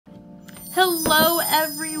Hello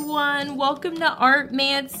everyone, welcome to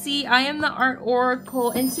Artmancy. I am the Art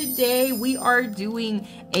Oracle and today we are doing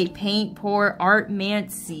a paint pour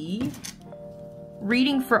Artmancy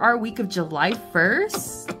reading for our week of July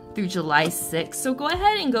 1st through July 6th. So go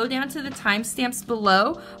ahead and go down to the timestamps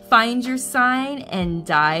below, find your sign and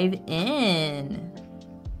dive in.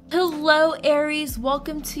 Hello Aries,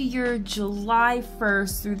 welcome to your July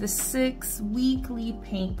 1st through the 6th weekly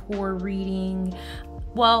paint pour reading.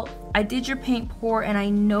 Well, I did your paint pour and I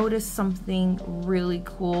noticed something really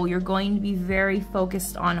cool. You're going to be very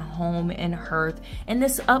focused on home and hearth. In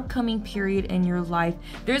this upcoming period in your life,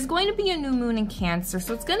 there's going to be a new moon in Cancer,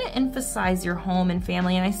 so it's going to emphasize your home and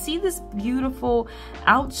family. And I see this beautiful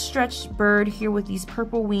outstretched bird here with these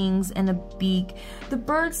purple wings and a beak. The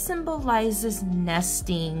bird symbolizes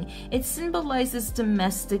nesting. It symbolizes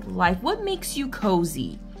domestic life. What makes you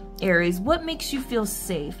cozy? Aries, what makes you feel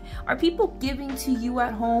safe? Are people giving to you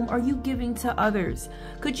at home? Are you giving to others?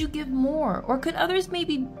 Could you give more? Or could others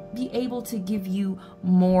maybe be able to give you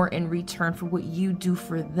more in return for what you do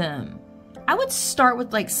for them? I would start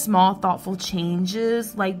with like small thoughtful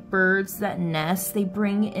changes, like birds that nest. They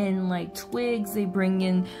bring in like twigs, they bring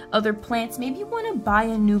in other plants. Maybe you want to buy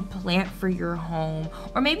a new plant for your home,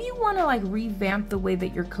 or maybe you want to like revamp the way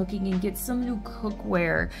that you're cooking and get some new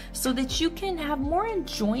cookware so that you can have more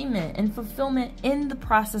enjoyment and fulfillment in the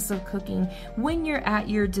process of cooking when you're at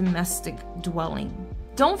your domestic dwelling.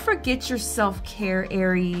 Don't forget your self-care,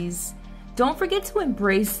 Aries. Don't forget to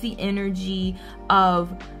embrace the energy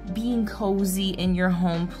of being cozy in your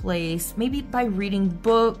home place, maybe by reading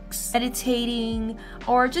books, meditating,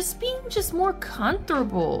 or just being more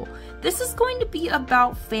comfortable. This is going to be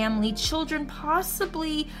about family, children,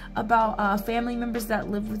 possibly about family members that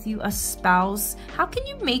live with you, a spouse. How can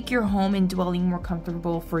you make your home and dwelling more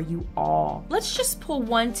comfortable for you all? Let's just pull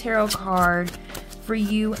one tarot card for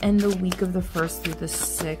you and the week of the 1st through the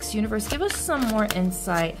 6th. Universe, give us some more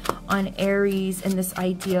insight on Aries and this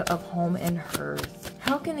idea of home and hearth.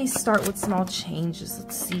 How can they start with small changes?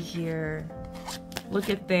 Let's see here. Look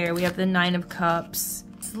at there. We have the 9 of Cups.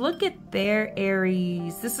 Look at there,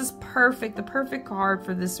 Aries. This is perfect. The perfect card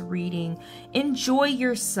for this reading. Enjoy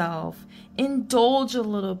yourself. Indulge a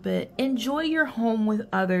little bit. Enjoy your home with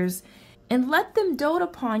others. And let them dote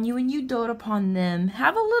upon you and you dote upon them.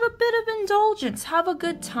 Have a little bit of indulgence. Have a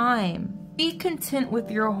good time. Be content with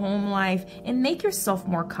your home life and make yourself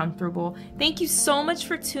more comfortable. Thank you so much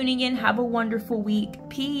for tuning in. Have a wonderful week.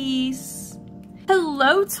 Peace.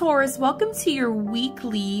 Hello, Taurus. Welcome to your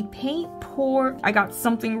weekly paint pour. I got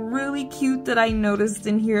something really cute that I noticed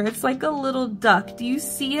in here. It's like a little duck. Do you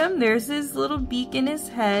see him? There's his little beak in his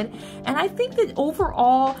head. And I think that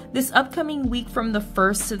overall, this upcoming week from the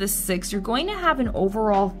 1st to the 6th, you're going to have an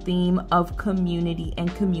overall theme of community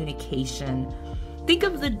and communication. Think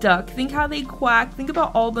of the duck. Think how they quack. Think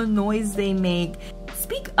about all the noise they make.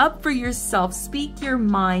 Speak up for yourself. Speak your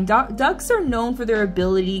mind. Ducks are known for their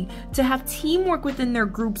ability to have teamwork within their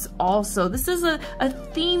groups also. This is a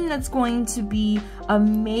theme that's going to be a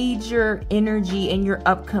major energy in your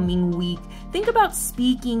upcoming week. Think about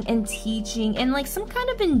speaking and teaching and like some kind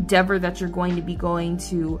of endeavor that you're going to be going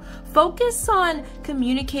to. Focus on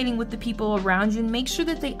communicating with the people around you and make sure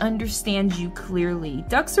that they understand you clearly.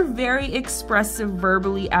 Ducks are very expressive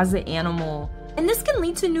verbally as an animal. And this can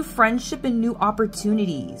lead to new friendship and new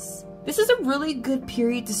opportunities. This is a really good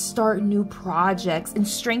period to start new projects and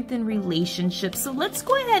strengthen relationships. So let's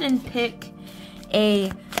go ahead and pick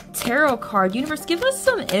a tarot card. Universe, give us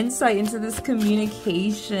some insight into this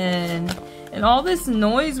communication and all this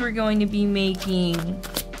noise we're going to be making.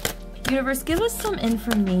 Universe, give us some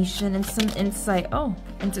information and some insight. Oh,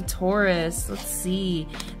 into Taurus. Let's see.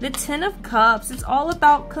 The 10 of Cups. It's all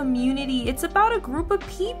about community. It's about a group of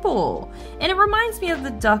people. And it reminds me of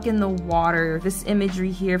the duck in the water. This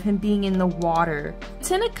imagery here of him being in the water.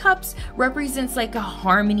 10 of Cups represents like a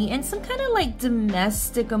harmony and some kind of like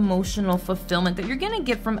domestic emotional fulfillment that you're going to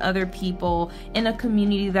get from other people in a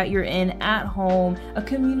community that you're in at home, a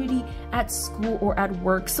community at school or at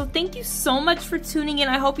work. So thank you so much for tuning in.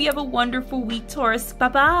 I hope you have a wonderful week, Taurus.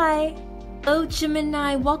 Bye-bye. Hello,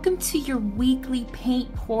 Gemini. Welcome to your weekly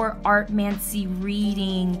paint pour Artmancy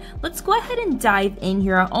reading. Let's go ahead and dive in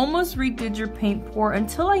here. I almost redid your paint pour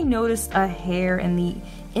until I noticed a hair in the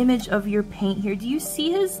image of your paint here. Do you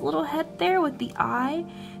see his little head there with the eye?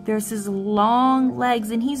 There's his long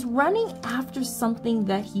legs, and he's running after something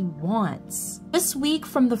that he wants. This week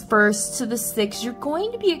from the 1st to the 6th, you're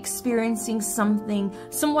going to be experiencing something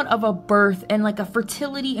somewhat of a birth and like a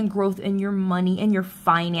fertility and growth in your money and your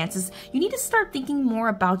finances. You need to start thinking more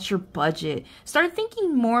about your budget. Start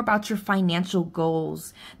thinking more about your financial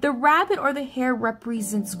goals. The rabbit or the hare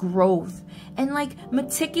represents growth and like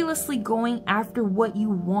meticulously going after what you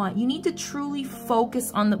want. You need to truly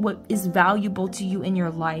focus on what is valuable to you in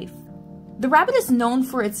your life. The rabbit is known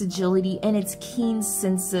for its agility and its keen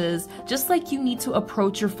senses, just like you need to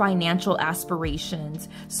approach your financial aspirations.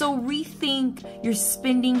 So rethink your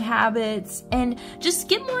spending habits and just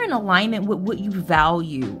get more in alignment with what you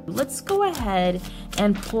value. Let's go ahead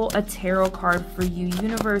and pull a tarot card for you.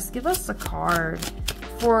 Universe, give us a card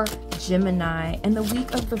for Gemini and the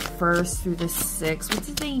week of the 1st through the 6th. What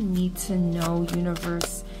do they need to know,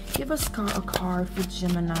 universe? Give us a card for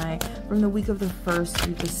Gemini from the week of the 1st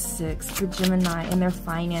through the 6th for Gemini and their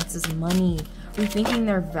finances, money, rethinking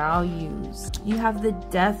their values. You have the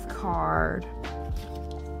Death card.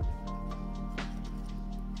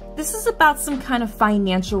 This is about some kind of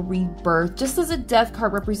financial rebirth. Just as a Death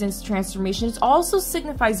card represents transformation, it also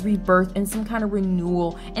signifies rebirth and some kind of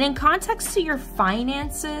renewal. And in context to your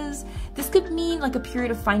finances, this could mean like a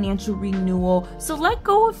period of financial renewal. So let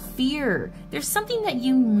go of fear. There's something that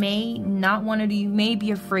you may not want to do, you may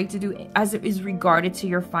be afraid to do as it is regarded to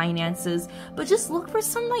your finances, but just look for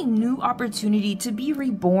some like new opportunity to be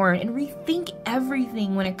reborn and rethink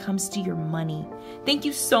everything when it comes to your money. Thank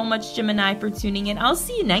you so much, Gemini, for tuning in. I'll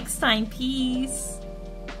see you next time. Peace.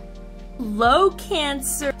 Hello,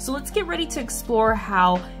 Cancer. So let's get ready to explore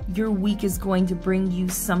how your week is going to bring you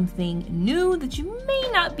something new that you may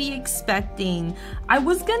not be expecting. I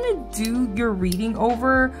was gonna do your reading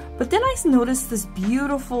over, but then I noticed this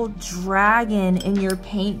beautiful dragon in your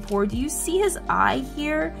paint pour. Do you see his eye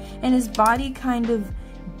here? And his body kind of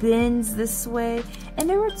bends this way. And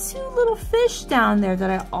there were 2 little fish down there that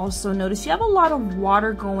I also noticed. You have a lot of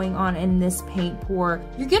water going on in this paint pour.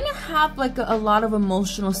 You're gonna have like a lot of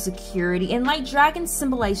emotional security, and like dragons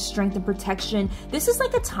symbolize strength and protection. This is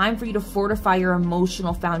like a time for you to fortify your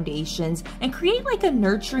emotional foundations and create like a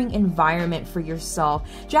nurturing environment for yourself.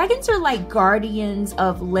 Dragons are like guardians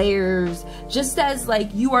of layers, just as like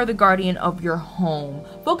you are the guardian of your home.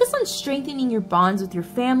 Focus on strengthening your bonds with your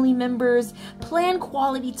family members. Plan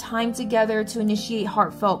quality time together to initiate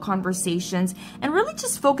heartfelt conversations, and really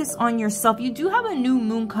just focus on yourself. You do have a new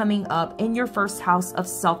moon coming up in your 1st house of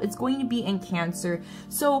self. It's going to be in Cancer.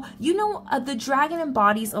 So, you know, the dragon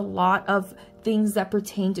embodies a lot of things that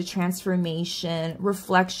pertain to transformation,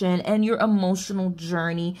 reflection, and your emotional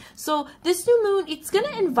journey. So this new moon, it's going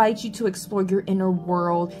to invite you to explore your inner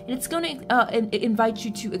world, and it's going to invite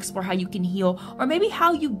you to explore how you can heal, or maybe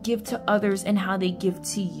how you give to others and how they give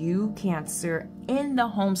to you, Cancer, in the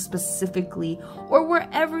home specifically, or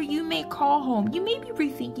wherever you may call home. You may be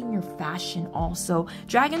rethinking your fashion also.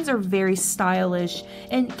 Dragons are very stylish,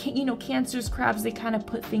 and you know, Cancer's crabs, they kind of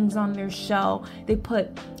put things on their shell. They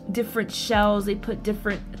put different shells, they put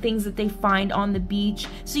different things that they find on the beach.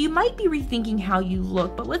 So you might be rethinking how you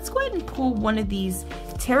look, but let's go ahead and pull one of these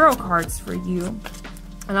tarot cards for you.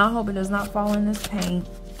 And I hope it does not fall in this paint.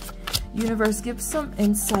 Universe, give some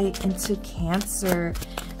insight into Cancer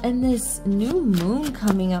and this new moon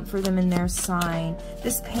coming up for them in their sign.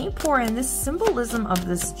 This paint pour and this symbolism of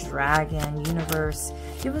this dragon. Universe,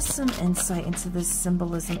 give us some insight into this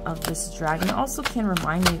symbolism of this dragon. It also can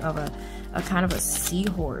remind me of a kind of a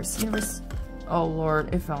seahorse. Universe, oh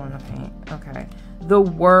Lord, it fell in the paint. Okay. The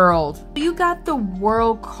World. You got the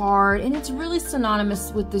World card, and it's really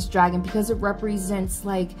synonymous with this dragon because it represents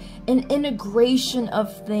like an integration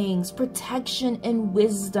of things, protection and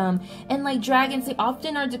wisdom. And like dragons, they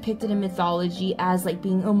often are depicted in mythology as like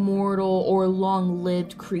being immortal or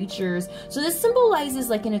long-lived creatures. So this symbolizes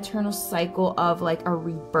like an eternal cycle of like a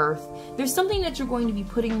rebirth. There's something that you're going to be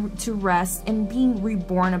putting to rest and being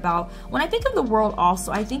reborn about. When I think of the world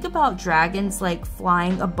also, I think about dragons like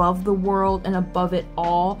flying above the world and above it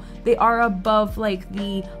all. They are above like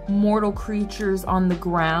the mortal creatures on the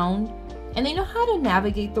ground, and they know how to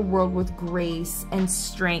navigate the world with grace and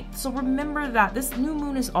strength. So remember that this new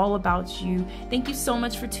moon is all about you. Thank you so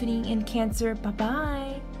much for tuning in, Cancer. Bye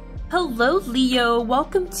bye. Hello, Leo.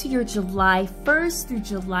 Welcome to your July 1st through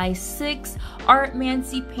July 6th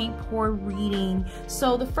Artmancy Paint Pour reading.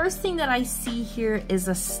 So the first thing that I see here is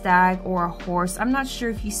a stag or a horse. I'm not sure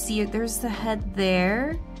if you see it. There's the head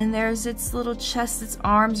there. And there's its little chest, its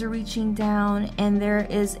arms are reaching down, and there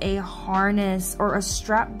is a harness or a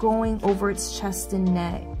strap going over its chest and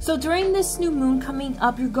neck. So during this new moon coming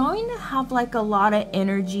up, you're going to have like a lot of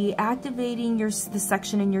energy activating the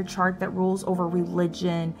section in your chart that rules over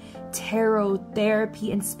religion, tarot,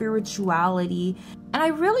 therapy, and spirituality. And I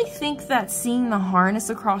really think that seeing the harness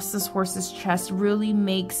across this horse's chest really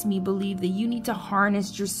makes me believe that you need to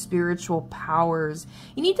harness your spiritual powers.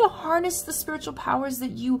 You need to harness the spiritual powers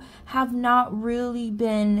that you have not really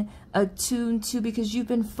been attuned to because you've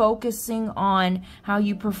been focusing on how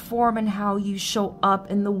you perform and how you show up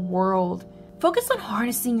in the world. Focus on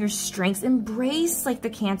harnessing your strengths. Embrace like the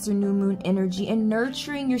Cancer new moon energy and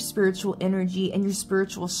nurturing your spiritual energy and your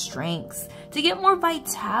spiritual strengths to get more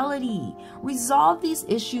vitality. Resolve these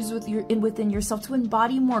issues within yourself to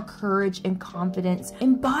embody more courage and confidence.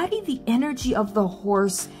 Embody the energy of the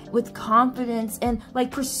horse with confidence and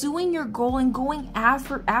like pursuing your goal and going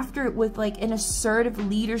after it with like an assertive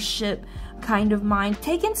leadership kind of mind.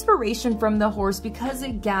 Take inspiration from the horse because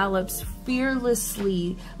it gallops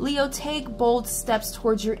fearlessly. Leo, take bold steps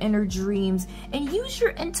towards your inner dreams and use your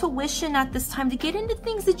intuition at this time to get into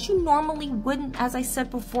things that you normally wouldn't, as I said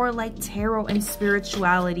before, like tarot and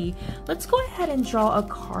spirituality. Let's go ahead and draw a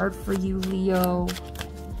card for you, Leo.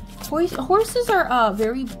 Horses are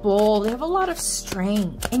very bold. They have a lot of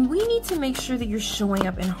strength, and we need to make sure that you're showing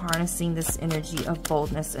up and harnessing this energy of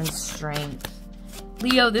boldness and strength.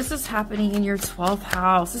 Leo, this is happening in your 12th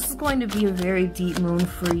house. This is going to be a very deep moon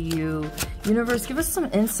for you. Universe, give us some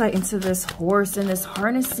insight into this horse and this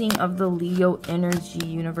harnessing of the Leo energy,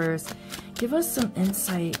 universe. Give us some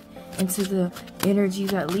insight into the energy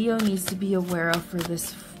that Leo needs to be aware of for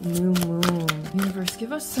this new moon. Universe,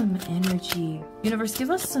 give us some energy. Universe, give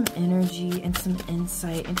us some energy and some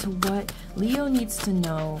insight into what Leo needs to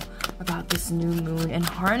know about this new moon and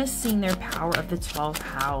harnessing their power of the 12th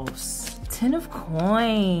house. 10 of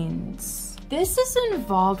Coins. This is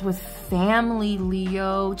involved with family,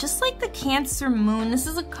 Leo. Just like the Cancer moon, this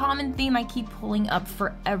is a common theme I keep pulling up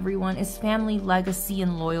for everyone, is family, legacy,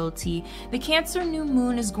 and loyalty. The Cancer new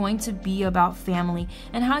moon is going to be about family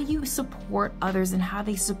and how you support others and how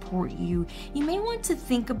they support you. You may want to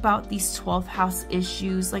think about these 12th house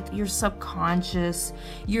issues, like your subconscious,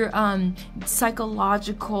 your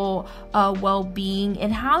psychological well-being,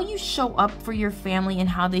 and how you show up for your family and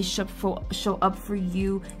how they show up for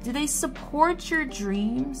you. Do they support your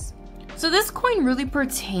dreams? So this coin really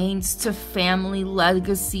pertains to family,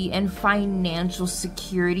 legacy, and financial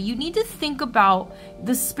security. You need to think about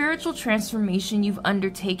the spiritual transformation you've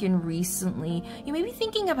undertaken recently. You may be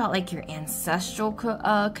thinking about like your ancestral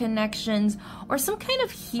connections or some kind of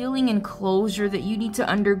healing and closure that you need to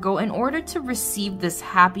undergo in order to receive this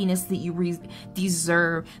happiness that you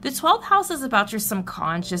deserve. The 12th house is about your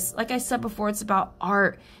subconscious. Like I said before, it's about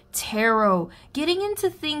art, tarot, getting into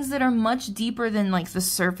things that are much deeper than like the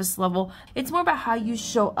surface level. It's more about how you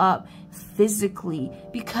show up physically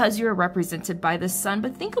because you're represented by the sun.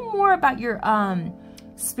 But think more about your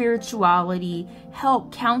spirituality,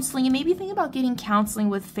 help, counseling, and maybe think about getting counseling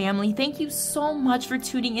with family. Thank you so much for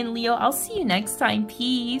tuning in, Leo. I'll see you next time.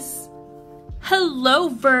 Peace. Hello,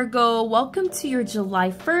 Virgo. Welcome to your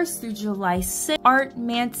July 1st through July 6th Art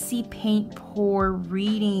Mancy Paint Pour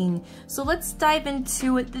reading. So let's dive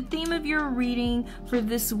into it. The theme of your reading for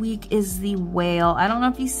this week is the whale. I don't know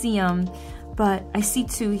if you see him, but I see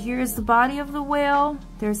two. Here is the body of the whale.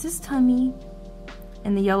 There's his tummy.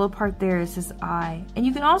 And the yellow part there is his eye. And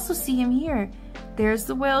you can also see him here. There's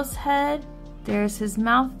the whale's head. There's his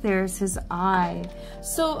mouth, there's his eye.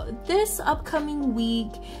 So this upcoming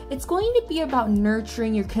week, it's going to be about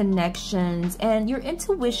nurturing your connections and your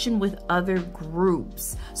intuition with other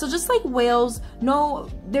groups. So just like whales,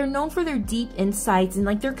 they're known for their deep insights and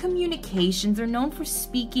like their communications. They're known for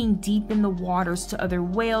speaking deep in the waters to other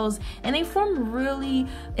whales, and they form really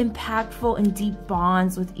impactful and deep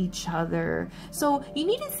bonds with each other. So you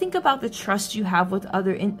need to think about the trust you have with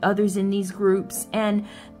others in these groups, and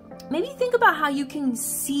maybe think about how you can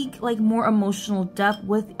seek like more emotional depth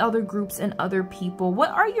with other groups and other people.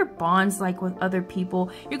 What are your bonds like with other people?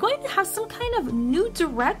 You're going to have some kind of new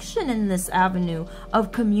direction in this avenue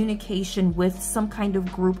of communication with some kind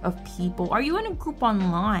of group of people. Are you in a group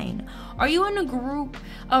online? Are you in a group,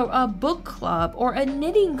 a book club, or a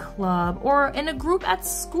knitting club, or in a group at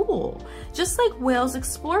school? Just like whales,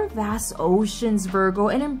 explore vast oceans, Virgo,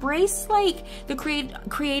 and embrace like the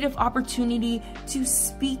creative opportunity to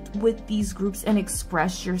speak with these groups and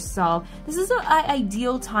express yourself. This is an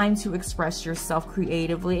ideal time to express yourself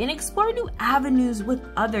creatively and explore new avenues with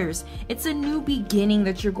others. It's a new beginning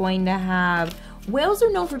that you're going to have. Whales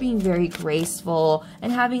are known for being very graceful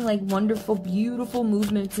and having like wonderful, beautiful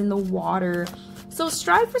movements in the water. So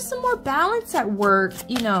strive for some more balance at work,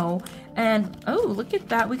 you know. And oh, look at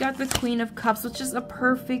that. We got the Queen of Cups, which is a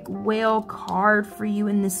perfect whale card for you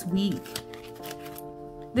in this week.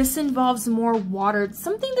 This involves more water.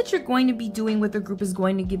 Something that you're going to be doing with a group is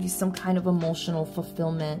going to give you some kind of emotional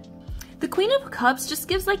fulfillment. The Queen of Cups just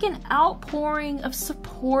gives like an outpouring of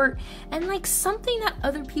support and like something that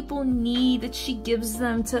other people need that she gives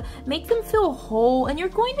them to make them feel whole. And you're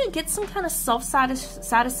going to get some kind of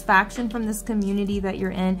self-satisfaction from this community that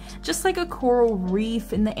you're in, just like a coral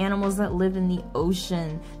reef and the animals that live in the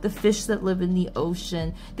ocean, the fish that live in the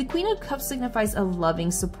ocean. The Queen of Cups signifies a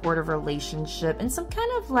loving, supportive relationship and some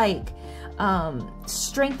kind of like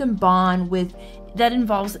strength and bond with that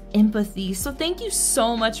involves empathy. So thank you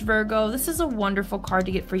so much, Virgo. This is a wonderful card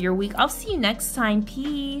to get for your week. I'll see you next time.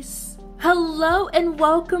 Peace. Hello and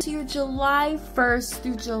welcome to your July 1st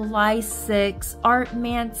through July 6th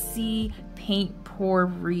Artmancy Paint Pour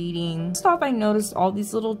reading. First off, I noticed all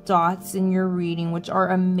these little dots in your reading, which are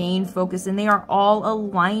a main focus, and they are all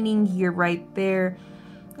aligning here right there.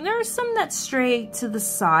 And there are some that stray to the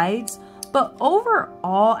sides. But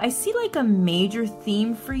overall, I see like a major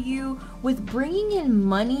theme for you with bringing in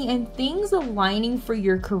money and things aligning for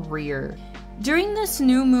your career. During this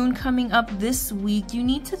new moon coming up this week, you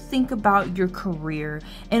need to think about your career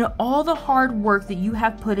and all the hard work that you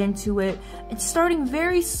have put into it. It's starting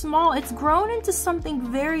very small. It's grown into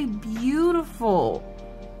something very beautiful.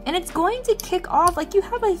 And it's going to kick off, like you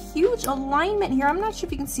have a huge alignment here. I'm not sure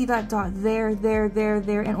if you can see that dot there,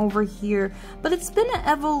 and over here. But it's been an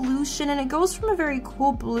evolution, and it goes from a very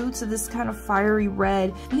cool blue to this kind of fiery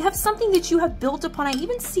red. You have something that you have built upon. I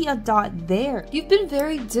even see a dot there. You've been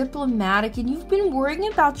very diplomatic, and you've been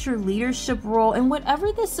worrying about your leadership role. And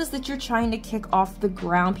whatever this is that you're trying to kick off the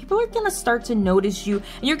ground, people are going to start to notice you.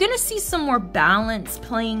 And you're going to see some more balance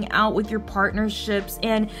playing out with your partnerships.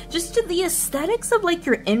 And just to the aesthetics of like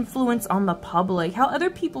your influence on the public, how other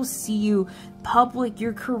people see you, public,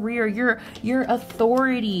 your career, your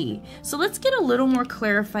authority. So let's get a little more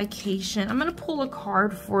clarification. I'm gonna pull a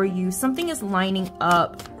card for you. Something is lining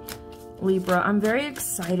up, Libra. I'm very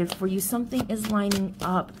excited for you. Something is lining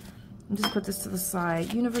up. I'll just put this to the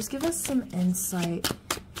side. Universe, give us some insight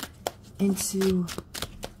into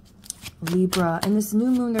Libra and this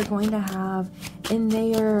new moon they're going to have in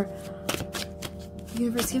their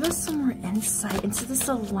Universe, give us some more insight into this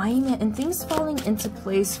alignment and things falling into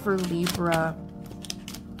place for Libra.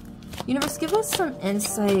 Universe, give us some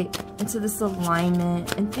insight into this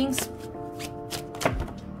alignment and things.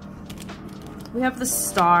 We have the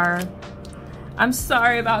Star. I'm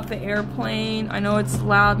sorry about the airplane. I know it's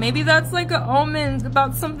loud. Maybe that's like an omen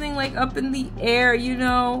about something like up in the air, you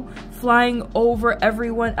know, flying over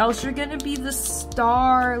everyone else. You're gonna be the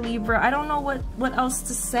star, Libra. I don't know what else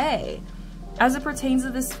to say. As it pertains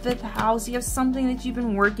to this 5th house, you have something that you've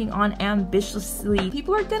been working on ambitiously.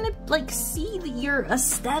 People are gonna like see your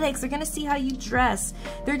aesthetics. They're gonna see how you dress.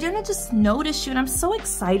 They're gonna just notice you, and I'm so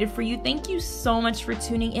excited for you. Thank you so much for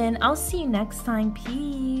tuning in. I'll see you next time.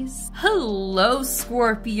 Peace. Hello,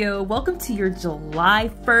 Scorpio. Welcome to your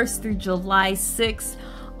July 1st through July 6th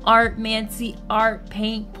Artmancy Art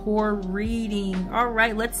Paint Pour reading. All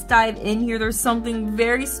right, let's dive in here. There's something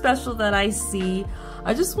very special that I see.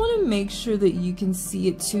 I just want to make sure that you can see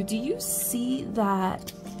it too. Do you see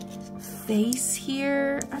that face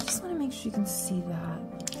here? I just want to make sure you can see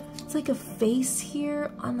that. It's like a face here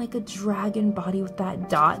on like a dragon body with that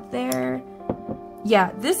dot there.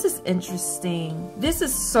 Yeah, this is interesting. This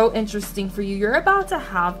is so interesting for you. You're about to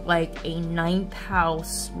have like a 9th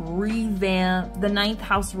house revamp. The 9th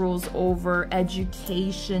house rules over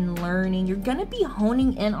education, learning. You're gonna be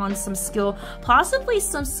honing in on some skill, possibly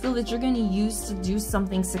some skill that you're gonna use to do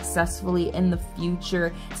something successfully in the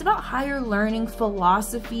future. It's about higher learning,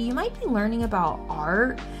 philosophy. You might be learning about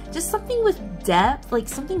art, just something with depth, like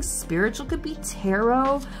something spiritual. Could be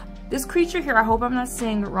tarot. This creature here, I hope I'm not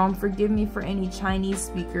saying it wrong, forgive me for any Chinese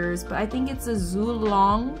speakers, but I think it's a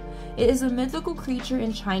Zulong. It is a mythical creature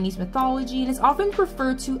in Chinese mythology and is often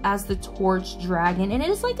referred to as the torch dragon, and it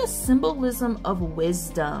is like a symbolism of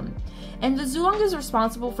wisdom. And the Zulong is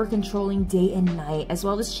responsible for controlling day and night, as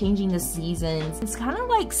well as changing the seasons. It's kind of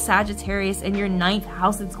like Sagittarius, and your 9th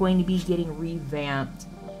house is going to be getting revamped.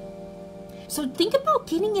 So think about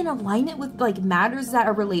getting in alignment with like matters that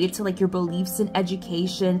are related to like your beliefs and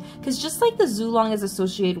education, because just like the Zulong is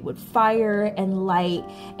associated with fire and light,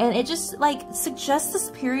 and it just like suggests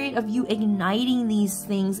this period of you igniting these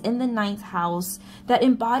things in the 9th house that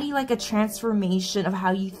embody like a transformation of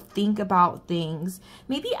how you think about things.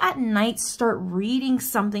 Maybe at night start reading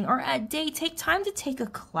something, or at day take time to take a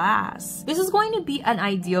class. This is going to be an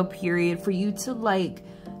ideal period for you to like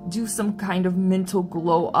do some kind of mental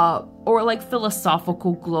glow up or like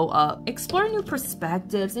philosophical glow up, explore new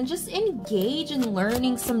perspectives, and just engage in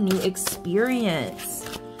learning some new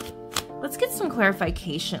experience. Let's get some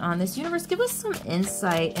clarification on this. Universe, give us some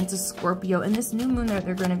insight into Scorpio and this new moon that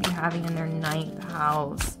they're going to be having in their 9th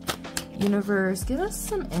house. Universe, give us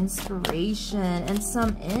some inspiration and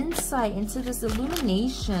some insight into this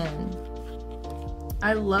illumination.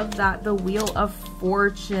 I love that. The Wheel of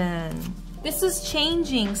Fortune. This is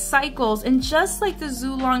changing cycles, and just like the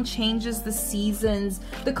Zulong changes the seasons,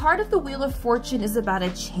 the card of the Wheel of Fortune is about a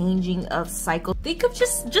changing of cycle. Think of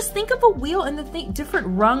just think of a wheel and the different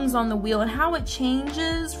rungs on the wheel and how it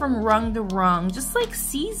changes from rung to rung, just like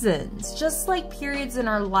seasons, just like periods in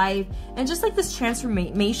our life, and just like this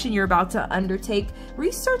transformation you're about to undertake.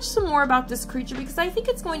 Research some more about this creature, because I think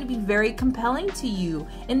it's going to be very compelling to you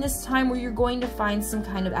in this time where you're going to find some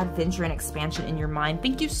kind of adventure and expansion in your mind.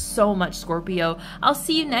 Thank you so much, Scorpio. I'll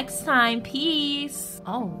see you next time. Peace.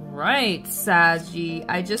 All right, Saggy,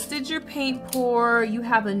 I just did your paint pour. You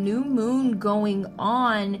have a new moon going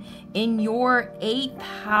on in your 8th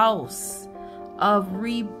house of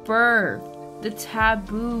rebirth, the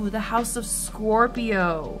taboo, the house of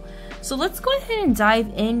Scorpio. So let's go ahead and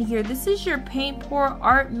dive in here. This is your paint pour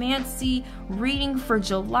Artmancy reading for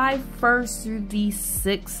July 1st through the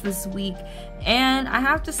 6th this week. And I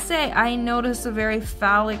have to say, I noticed a very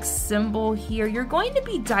phallic symbol here. You're going to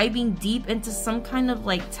be diving deep into some kind of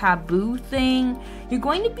like taboo thing. You're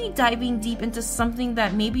going to be diving deep into something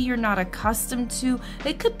that maybe you're not accustomed to.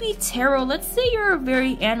 It could be tarot. Let's say you're a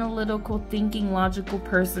very analytical, thinking, logical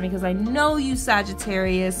person, because I know you,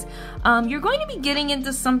 Sagittarius. You're going to be getting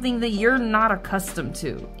into something that you're not accustomed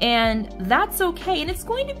to. And that's okay. And it's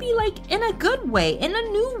going to be like in a good way, in a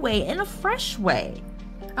new way, in a fresh way.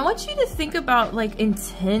 I want you to think about like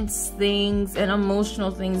intense things and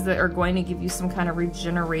emotional things that are going to give you some kind of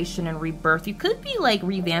regeneration and rebirth. You could be like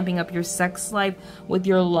revamping up your sex life with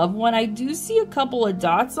your loved one. I do see a couple of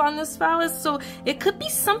dots on this phallus, so it could be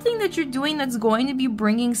something that you're doing that's going to be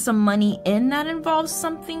bringing some money in that involves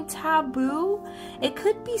something taboo. It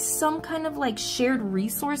could be some kind of like shared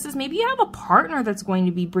resources. Maybe you have a partner that's going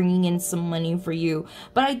to be bringing in some money for you.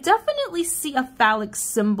 But I definitely see a phallic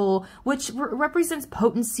symbol, which represents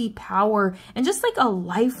potency, power, and just like a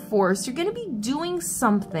life force. You're going to be doing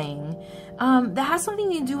something that has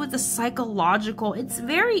something to do with the psychological. It's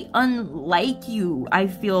very unlike you, I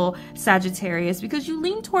feel, Sagittarius, because you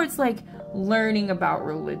lean towards like learning about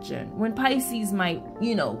religion, when Pisces might,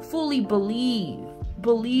 you know, fully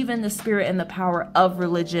believe in the spirit and the power of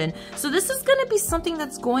religion. So this is going to be something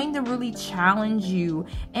that's going to really challenge you,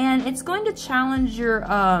 and it's going to challenge your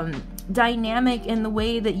dynamic in the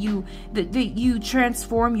way that you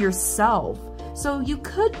transform yourself. So you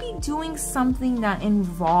could be doing something that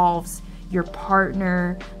involves your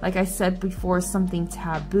partner, like I said before, something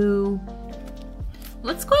taboo.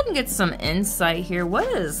 Let's go ahead and get some insight here. What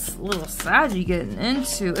is little Saggy getting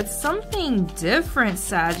into? It's something different,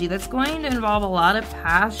 Saggy, that's going to involve a lot of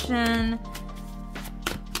passion,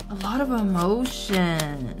 a lot of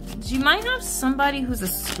emotions. You might have somebody who's a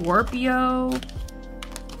Scorpio.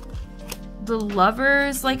 The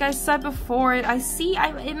Lovers, like I said before, it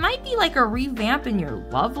might be like a revamp in your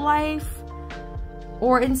love life,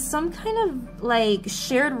 or in some kind of like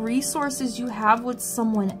shared resources you have with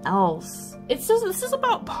someone else. This is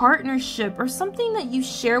about partnership or something that you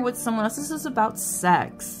share with someone else. This is about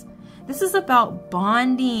sex. This is about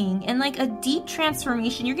bonding and like a deep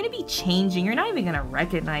transformation. You're going to be changing. You're not even going to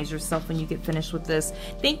recognize yourself when you get finished with this.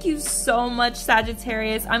 Thank you so much,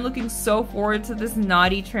 Sagittarius. I'm looking so forward to this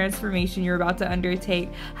naughty transformation you're about to undertake.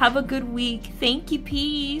 Have a good week. Thank you.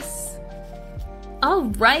 Peace. All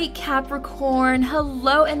right, Capricorn.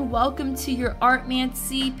 Hello and welcome to your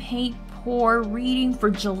Artmancy paint pour reading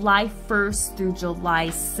for July 1st through July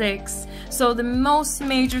 6th. So the most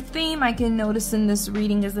major theme I can notice in this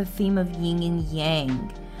reading is the theme of yin and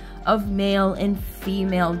yang, of male and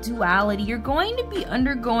female duality. You're going to be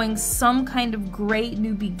undergoing some kind of great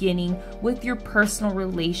new beginning with your personal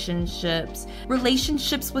relationships,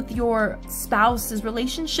 relationships with your spouses,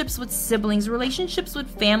 relationships with siblings, relationships with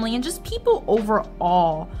family, and just people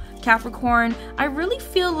overall. Capricorn, I really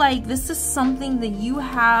feel like this is something that you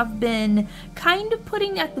have been kind of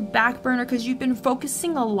putting at the back burner because you've been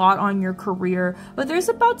focusing a lot on your career, but there's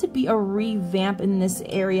about to be a revamp in this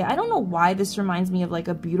area. I don't know why this reminds me of like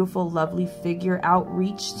a beautiful, lovely figure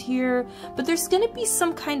outreached here, but there's going to be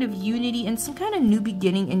some kind of unity and some kind of new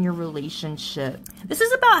beginning in your relationship. This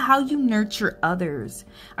is about how you nurture others.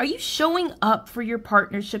 Are you showing up for your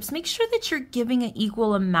partnerships? Make sure that you're giving an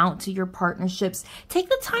equal amount to your partnerships. Take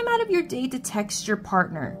the time out of your day to text your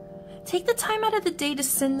partner. Take the time out of the day to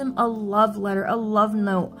send them a love letter, a love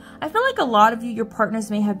note. I feel like a lot of you, your partners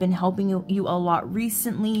may have been helping you a lot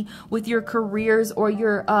recently with your careers or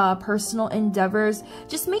your personal endeavors.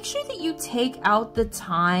 Just make sure that you take out the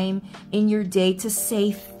time in your day to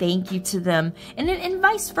say thank you to them. And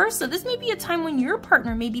vice versa. This may be a time when your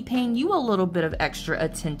partner may be paying you a little bit of extra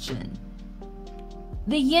attention.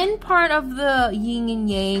 The yin part of the yin and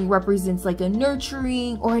yang represents like a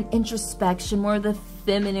nurturing or an introspection, more of the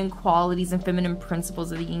feminine qualities and feminine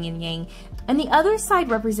principles of the yin and yang. And the other side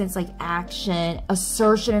represents like action,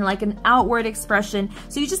 assertion, and like an outward expression.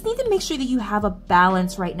 So you just need to make sure that you have a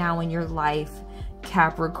balance right now in your life,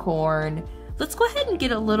 Capricorn. Let's go ahead and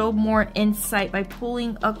get a little more insight by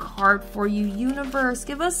pulling a card for you. Universe,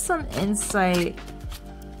 give us some insight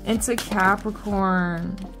into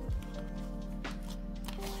Capricorn.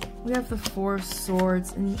 We have the Four of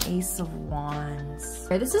Swords and the Ace of Wands.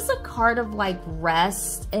 This is a card of like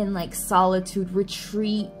rest and like solitude,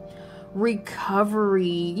 retreat, recovery.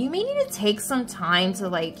 You may need to take some time to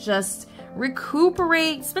like just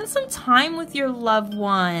recuperate, spend some time with your loved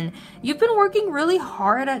one. You've been working really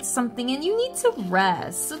hard at something and you need to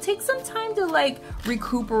rest. So take some time to like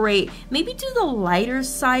recuperate. Maybe do the lighter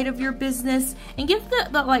side of your business and give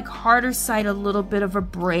the like harder side a little bit of a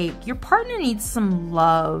break. Your partner needs some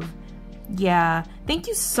love. Yeah. Thank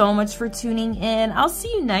you so much for tuning in. I'll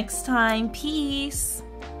see you next time. Peace.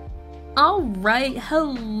 All right,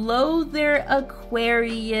 hello there,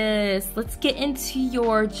 Aquarius. Let's get into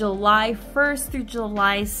your July 1st through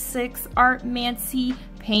July 6th Artmancy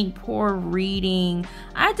paint pour reading.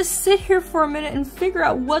 I had to sit here for a minute and figure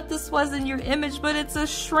out what this was in your image, but it's a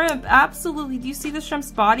shrimp. Absolutely. Do you see the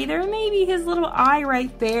shrimp's body there? Maybe his little eye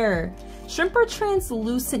right there. Shrimp are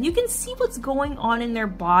translucent. You can see what's going on in their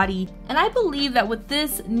body. And I believe that with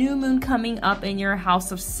this new moon coming up in your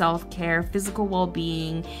house of self-care, physical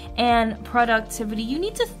well-being, and productivity, you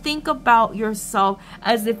need to think about yourself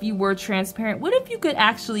as if you were transparent. What if you could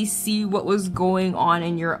actually see what was going on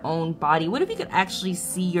in your own body? What if you could actually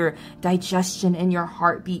see your digestion and your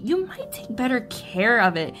heartbeat? You might take better care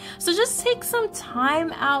of it. So just take some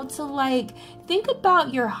time out to like think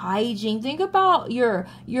about your hygiene. Think about your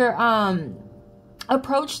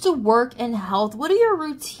approach to work and health. What are your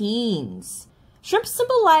routines? Shrimp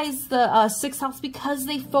symbolize the sixth house because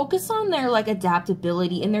they focus on their like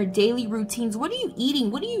adaptability in their daily routines. What are you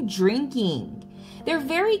eating? What are you drinking? They're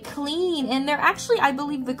very clean, and they're actually, I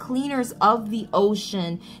believe, the cleaners of the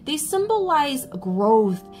ocean. They symbolize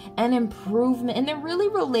growth and improvement, and they're really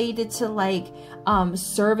related to like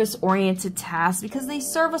service-oriented tasks because they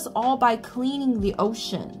serve us all by cleaning the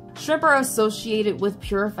ocean. Shrimp are associated with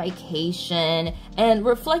purification and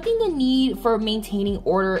reflecting the need for maintaining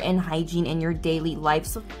order and hygiene in your daily life.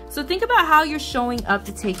 So think about how you're showing up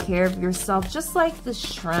to take care of yourself, just like the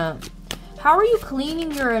shrimp. How are you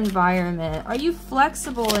cleaning your environment? Are you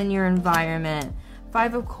flexible in your environment?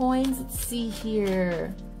 Five of Coins, let's see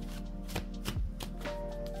here.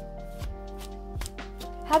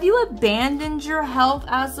 Have you abandoned your health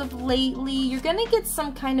as of lately? You're gonna get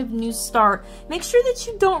some kind of new start. Make sure that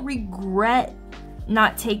you don't regret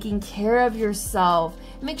not taking care of yourself.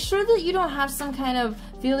 Make sure that you don't have some kind of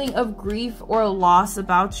feeling of grief or loss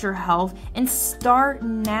about your health, and start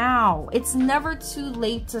now. It's never too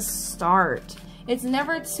late to start. It's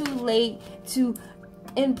never too late to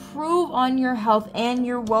improve on your health and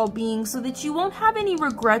your well-being so that you won't have any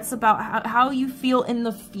regrets about how you feel in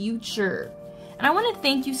the future. And I want to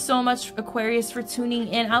thank you so much, Aquarius, for tuning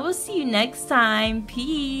in. I will see you next time.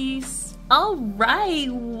 Peace. All right,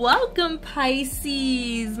 welcome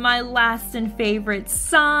Pisces, my last and favorite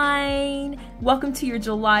sign. Welcome to your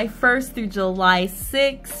July 1st through July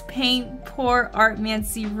 6th paint pour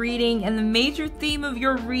Artmancy reading, and the major theme of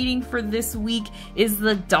your reading for this week is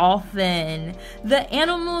the dolphin, the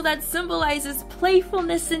animal that symbolizes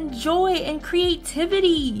playfulness and joy and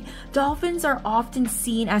creativity. Dolphins are often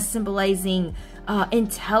seen as symbolizing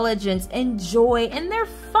intelligence and joy, and they're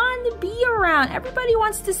fun to be around. Everybody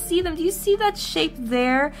wants to see them. Do you see that shape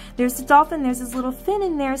there? There's the dolphin, there's his little fin,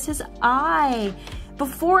 and there's his eye.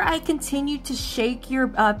 Before I continued to shake your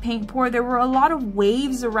paint pour, there were a lot of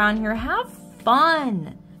waves around here. Have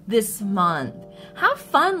fun. this month. Have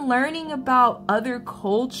fun learning about other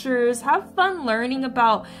cultures. Have fun learning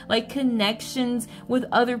about like connections with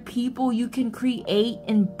other people you can create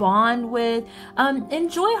and bond with.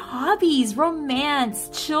 Enjoy hobbies, romance,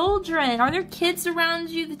 children. Are there kids around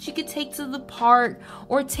you that you could take to the park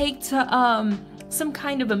or take to some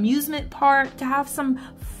kind of amusement park to have some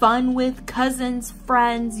fun with? Cousins,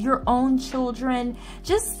 friends, your own children.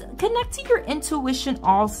 Just connect to your intuition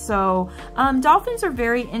also. Dolphins are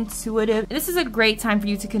very intuitive. This is a great time for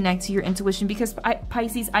you to connect to your intuition because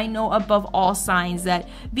Pisces, I know above all signs that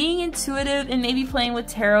being intuitive and maybe playing with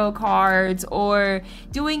tarot cards or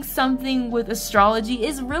doing something with astrology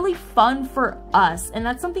is really fun for us, and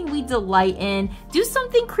that's something we delight in. Do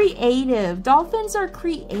something creative. Dolphins are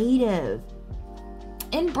creative.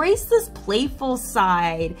 Embrace this playful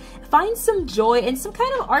side. Find some joy in some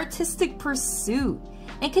kind of artistic pursuit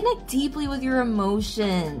and connect deeply with your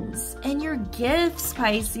emotions and your gifts,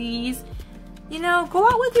 Pisces. You know, go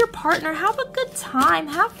out with your partner, have a good time,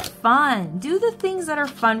 have fun, do the things that are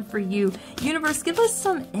fun for you. Universe, give us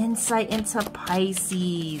some insight into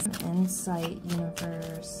Pisces. Insight,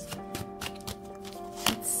 universe.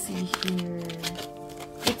 Let's see here.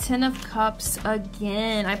 The Ten of Cups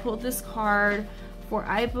again. I pulled this card for,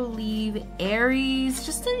 I believe, Aries.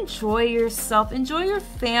 Just enjoy yourself, enjoy your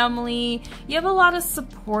family. You have a lot of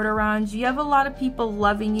support around you. You have a lot of people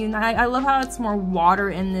loving you. And I love how it's more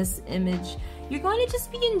water in this image. You're going to just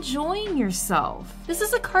be enjoying yourself. This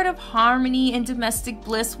is a card of harmony and domestic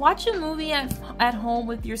bliss. Watch a movie at home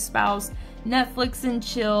with your spouse. Netflix and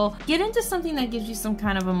chill. Get into something that gives you some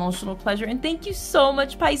kind of emotional pleasure. And thank you so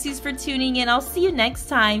much, Pisces, for tuning in. I'll see you next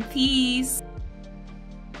time. Peace.